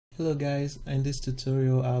Hello guys, in this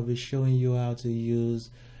tutorial I'll be showing you how to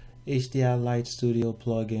use HDR Light Studio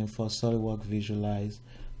plugin for SolidWorks Visualize.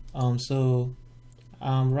 I've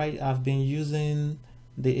been using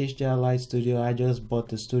the HDR Light Studio. I just bought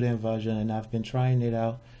the student version and I've been trying it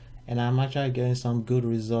out and I'm actually getting some good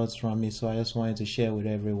results from it, so I just wanted to share with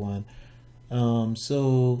everyone.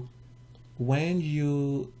 So when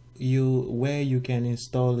where you can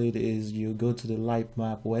install it is you go to the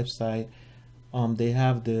Lightmap website. They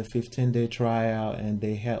have the 15-day trial and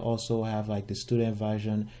they also have like the student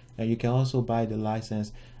version, and you can also buy the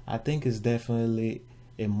license. I think it's definitely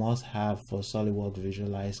a must-have for SolidWorks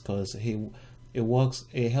Visualize because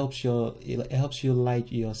it helps you light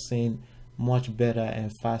your scene much better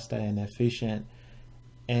and faster and efficient.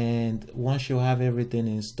 And once you have everything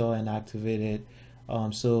installed and activated,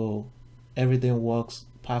 so everything works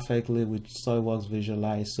perfectly with SolidWorks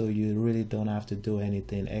Visualize, so you really don't have to do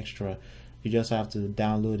anything extra. You just have to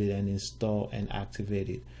download it and install and activate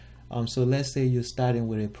it. So let's say you're starting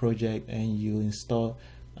with a project and you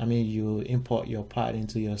import your part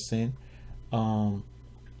into your scene. And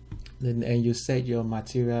you set your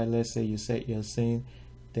material. Let's say you set your scene.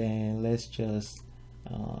 Then let's just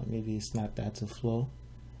maybe snap that to flow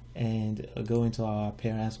and go into our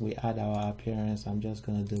appearance. We add our appearance. I'm just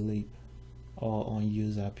gonna delete all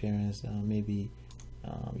unused appearance.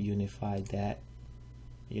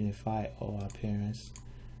 Unify all appearance.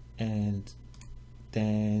 And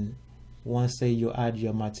then once say you add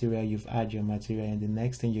your material, and the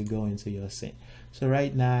next thing you go into your scene. So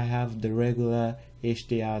right now I have the regular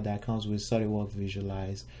HDR that comes with SolidWorks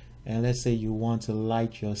Visualize, and let's say you want to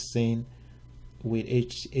light your scene with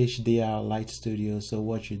HDR Light Studio. So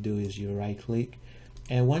what you do is you right click,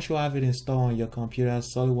 and once you have it installed on your computer,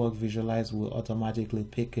 SolidWorks Visualize will automatically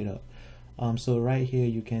pick it up. So right here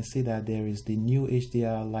you can see that there is the new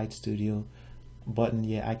HDR Light Studio button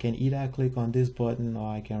here. I can either click on this button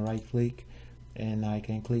or I can right click and I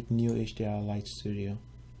can click new HDR Light Studio,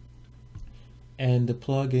 and the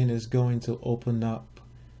plugin is going to open up,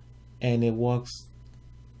 and it works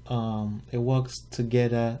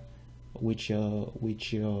together with your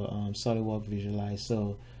SolidWorks Visualize.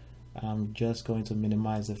 So I'm just going to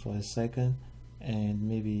minimize it for a second and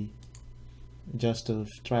maybe just to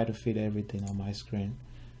try to fit everything on my screen.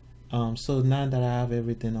 So now that I have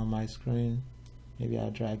everything on my screen, maybe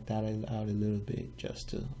I'll drag that out a little bit just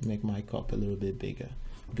to make my cup a little bit bigger.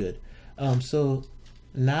 Good. So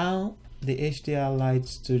now the HDR Light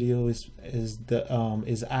Studio is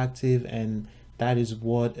active, and that is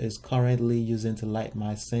what is currently using to light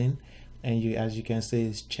my scene. And as you can see,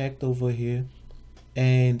 it's checked over here,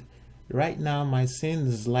 and right now my scene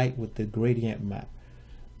is light with the gradient map,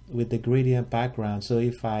 with the gradient background. So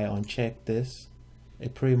if I uncheck this,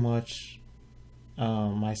 it pretty much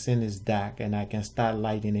my scene is dark and I can start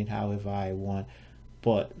lighting it however I want.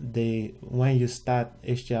 But when you start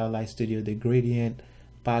HDR Light Studio, the gradient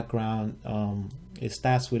background, it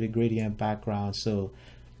starts with a gradient background. So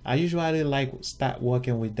I usually start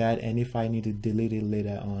working with that, and if I need to delete it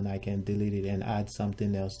later on, I can delete it and add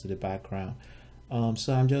something else to the background.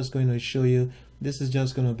 So I'm just going to show you. This is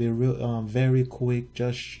just going to be real very quick,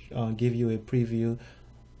 just give you a preview,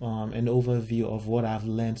 an overview of what I've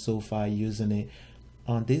learned so far using it.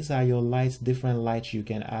 These are your lights, different lights you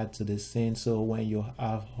can add to the scene. So when you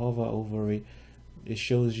hover over it, it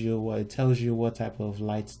tells you what type of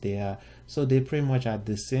lights they are. So they pretty much are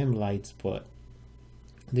the same lights, but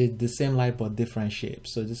the same light but different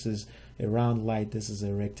shapes. So this is a round light, this is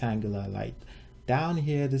a rectangular light. Down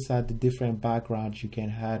here, these are the different backgrounds you can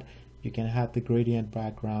add. You can have the gradient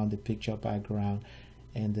background, the picture background,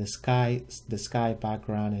 and the sky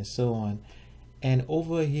background, and so on. And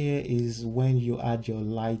over here is when you add your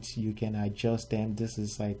lights, you can adjust them. This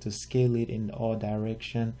is like to scale it in all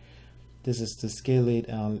direction. This is to scale it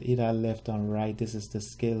either left or right. This is to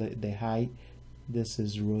scale it the height. This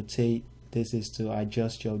is rotate. This is to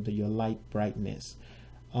adjust your light brightness.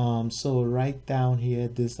 So right down here,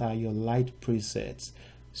 these are your light presets.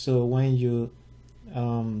 So when you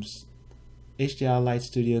HDR Light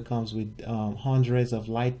Studio comes with hundreds of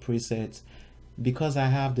light presets. Because I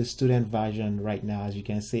have the student version right now, as you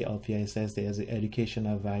can see up here, it says there's an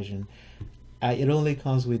educational version. It only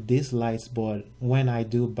comes with these lights, but when I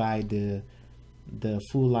do buy the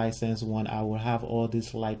full license one, I will have all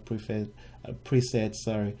these light presets.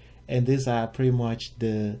 Sorry, and these are pretty much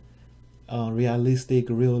the realistic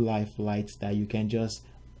real life lights that you can just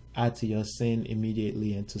add to your scene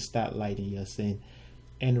immediately and to start lighting your scene.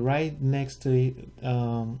 And right next to it,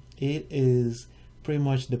 it is pretty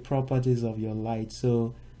much the properties of your light.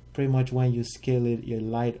 So pretty much when you scale it, your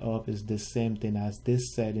light up is the same thing as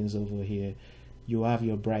this settings over here. you have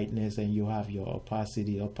your brightness and you have your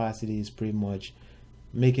opacity. Opacity is pretty much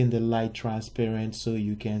making the light transparent so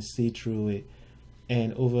you can see through it.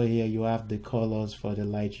 And over here you have the colors for the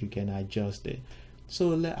light, you can adjust it.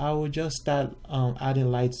 So I will just start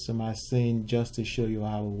adding lights to my scene just to show you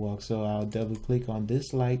how it works. So I'll double click on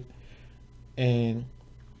this light, and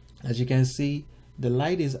as you can see, the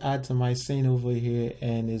light is added to my scene over here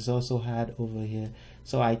and is also added over here.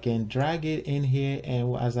 So I can drag it in here,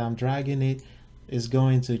 and as I'm dragging it, it's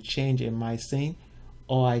going to change in my scene.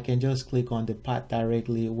 Or I can just click on the part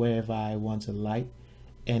directly wherever I want a light,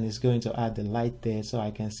 and it's going to add the light there. So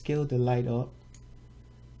I can scale the light up,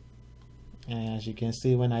 and as you can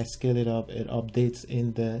see, when I scale it up, it updates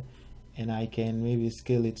in there, and I can maybe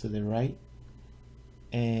scale it to the right,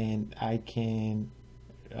 and I can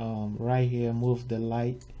right here move the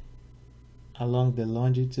light along the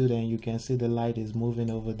longitude, and you can see the light is moving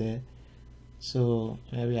over there. So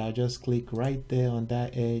maybe I'll just click right there on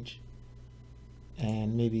that edge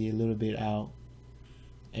and maybe a little bit out,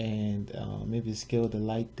 and maybe scale the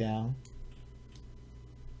light down,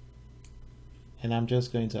 and I'm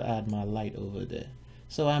just going to add my light over there.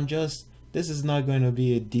 So this is not going to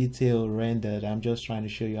be a detailed rendered, I'm just trying to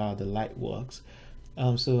show you how the light works.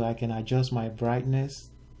 So I can adjust my brightness,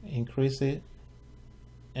 increase it,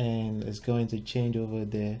 and it's going to change over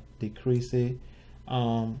there, decrease it.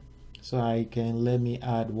 So I can let me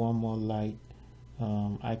add one more light.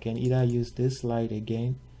 I can either use this light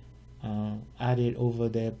again, add it over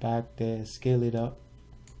there, back there, scale it up,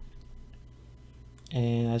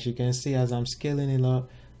 and as you can see, as I'm scaling it up,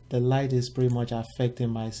 the light is pretty much affecting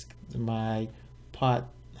my part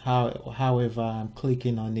however I'm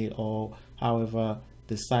clicking on it, or however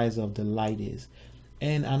the size of the light is.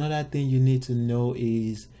 And another thing you need to know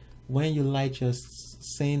is when you light your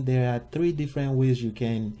scene, there are 3 different ways you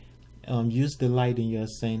can use the light in your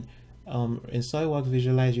scene. In SolidWorks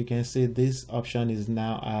Visualize, you can see this option is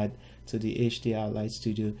now added to the HDR Light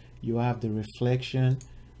Studio. You have the reflection,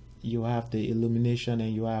 you have the illumination,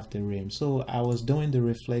 and you have the rim. So I was doing the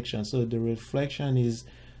reflection. So the reflection is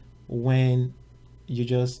when you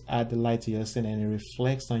just add the light to your scene and it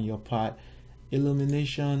reflects on your part.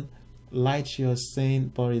 Illumination lights your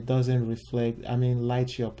scene, but it doesn't reflect.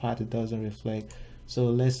 Lights your part, it doesn't reflect. So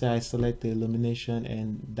let's say I select the illumination,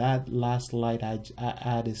 and that last light I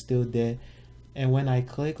add is still there, and when I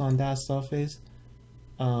click on that surface,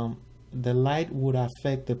 the light would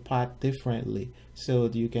affect the part differently. So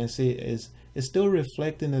you can see it's still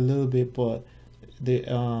reflecting a little bit, but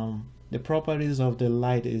the properties of the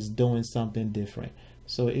light is doing something different.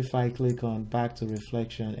 So if I click on back to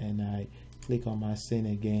reflection and I click on my scene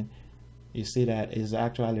again, you see that it's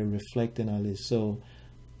actually reflecting on it. So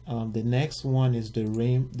the next one is the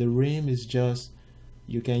rim. The rim is just,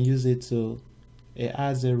 you can use it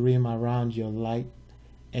adds a rim around your light,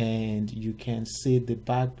 and you can see the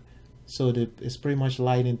back. So it's pretty much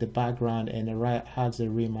lighting the background, and it adds a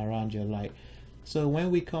rim around your light. So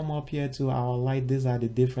when we come up here to our light, these are the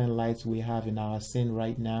different lights we have in our scene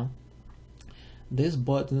right now. These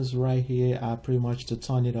buttons right here are pretty much to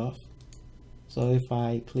turn it off. So if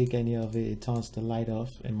I click any of it, it turns the light off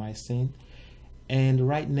in my scene. And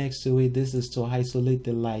right next to it, this is to isolate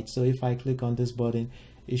the light. So if I click on this button,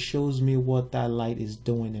 it shows me what that light is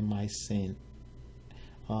doing in my scene.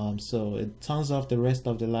 So it turns off the rest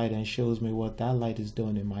of the light and shows me what that light is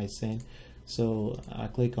doing in my scene. So I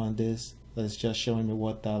click on this, it's just showing me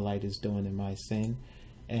what that light is doing in my scene,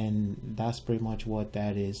 and that's pretty much what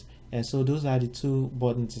that is. And so those are the 2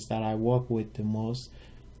 buttons that I work with the most,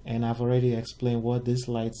 and I've already explained what these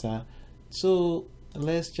lights are. So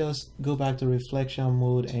let's just go back to reflection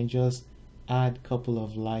mode and just add a couple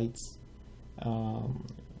of lights.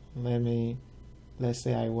 Let's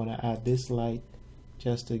say I want to add this light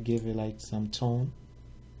just to give it like some tone,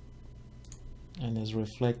 and it's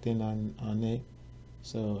reflecting on it.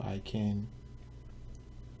 So I can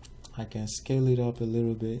scale it up a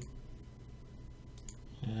little bit,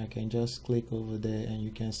 and I can just click over there, and you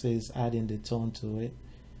can see it's adding the tone to it.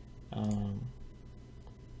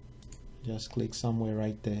 Just click somewhere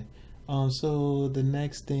right there. So the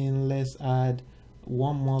next thing, let's add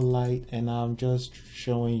one more light, and I'm just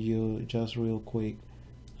showing you just real quick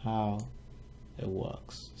how it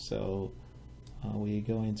works. So we're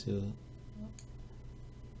going to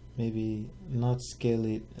maybe not scale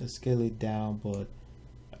it down, but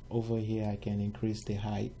over here I can increase the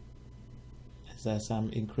height. As I'm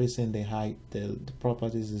increasing the height, the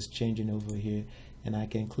properties is changing over here, and I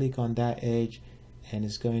can click on that edge, and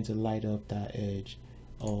it's going to light up that edge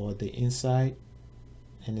or the inside,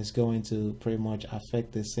 and it's going to pretty much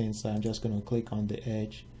affect the scene. So I'm just going to click on the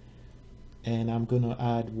edge, and I'm going to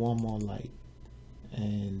add one more light.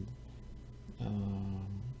 and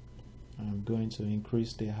I'm going to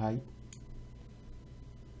increase the height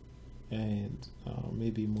and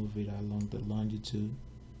maybe move it along the longitude.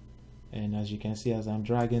 And as you can see, as I'm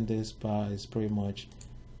dragging this bar, it's pretty much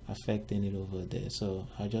affecting it over there. So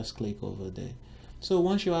I'll just click over there. So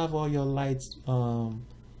once you have all your lights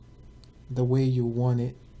the way you want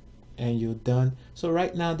it and you're done, so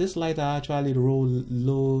right now these lights are actually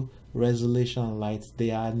low resolution lights.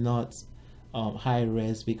 They are not high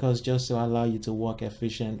res, because just to allow you to work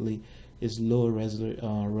efficiently is low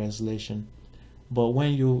resolution. But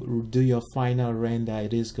when you do your final render,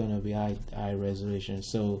 it is going to be high resolution.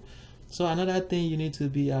 So another thing you need to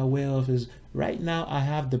be aware of is, right now I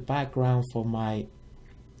have the background for my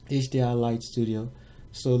HDR Light Studio.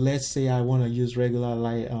 So let's say I want to use regular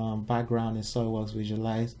light background in SolidWorks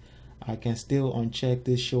Visualize. I can still uncheck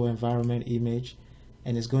this show environment image,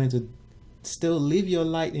 and it's going to still leave your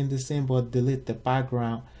light in the same, but delete the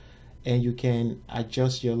background, and you can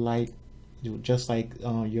adjust your light just like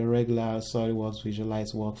your regular SolidWorks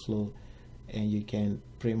Visualize workflow, and you can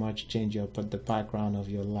pretty much change the background of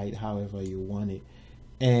your light however you want it.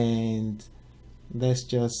 And let's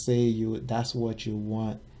just say that's what you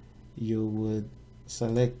want, you would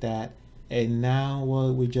select that, and now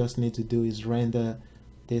what we just need to do is render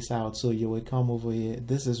this out. So you will come over here,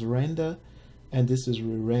 this is render and this is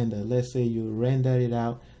re-render. Let's say you render it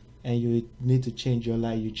out and you need to change your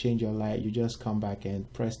light, you change your light, you just come back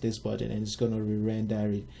and press this button and it's going to re-render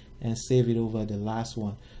it and save it over the last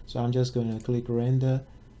one. So I'm just going to click render.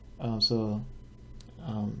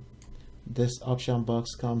 This option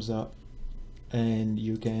box comes up and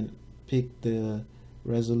you can pick the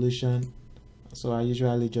resolution. So I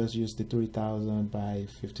usually just use the 3000 by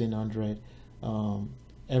 1500.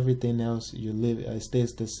 Everything else you leave, it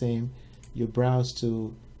stays the same. You browse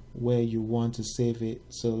to where you want to save it.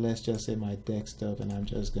 So let's just say my desktop, and I'm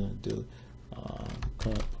just gonna do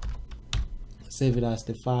save it as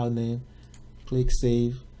the file name, click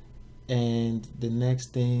save, and the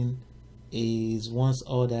next thing is, once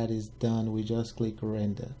all that is done, we just click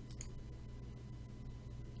render,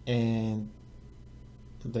 and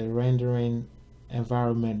the rendering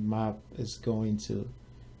environment map is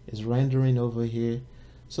rendering over here.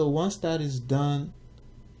 So once that is done,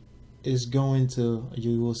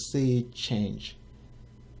 you will see it change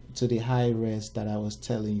to the high res that I was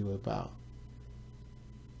telling you about.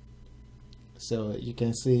 So you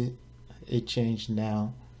can see it changed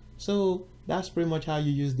now. So that's pretty much how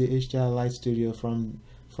you use the HDR Light Studio.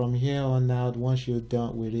 From here on out, once you're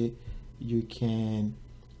done with it, you can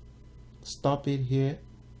stop it here.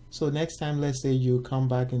 So next time, let's say you come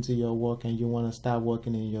back into your work and you want to start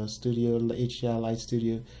working in your studio, HDR Light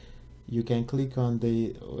Studio, you can click on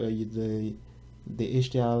the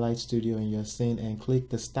HDR Light Studio in your scene and click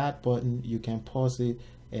the start button. You can pause it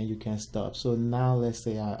and you can stop. So now let's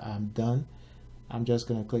say I'm done. I'm just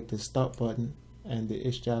going to click the stop button and the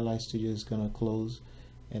HDR Light Studio is going to close,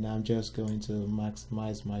 and I'm just going to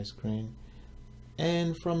maximize my screen.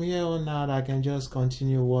 And from here on out, I can just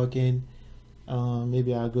continue working.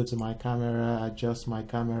 Maybe I'll go to my camera, adjust my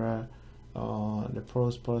camera, the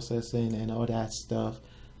post processing and all that stuff.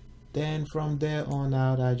 Then from there on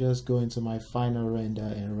out, I just go into my final render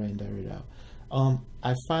and render it out.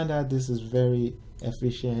 I find that this is very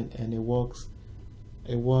efficient and it works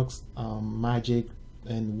magic.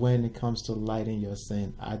 And when it comes to lighting your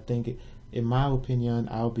scene, I think, in my opinion,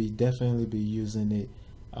 I'll definitely be using it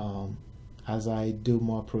as I do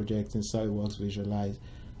more projects in SolidWorks Visualize.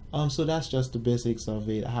 So that's just the basics of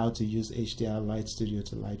it, how to use HDR Light Studio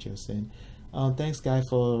to light your scene. Thanks guys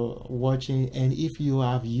for watching, and if you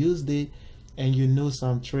have used it and you know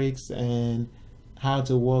some tricks and how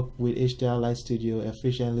to work with HDR Light Studio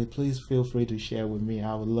efficiently, please feel free to share with me.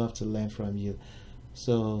 I would love to learn from you.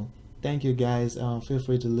 So thank you guys. Feel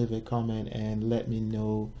free to leave a comment and let me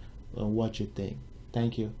know what you think.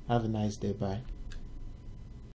 Thank you. Have a nice day. Bye.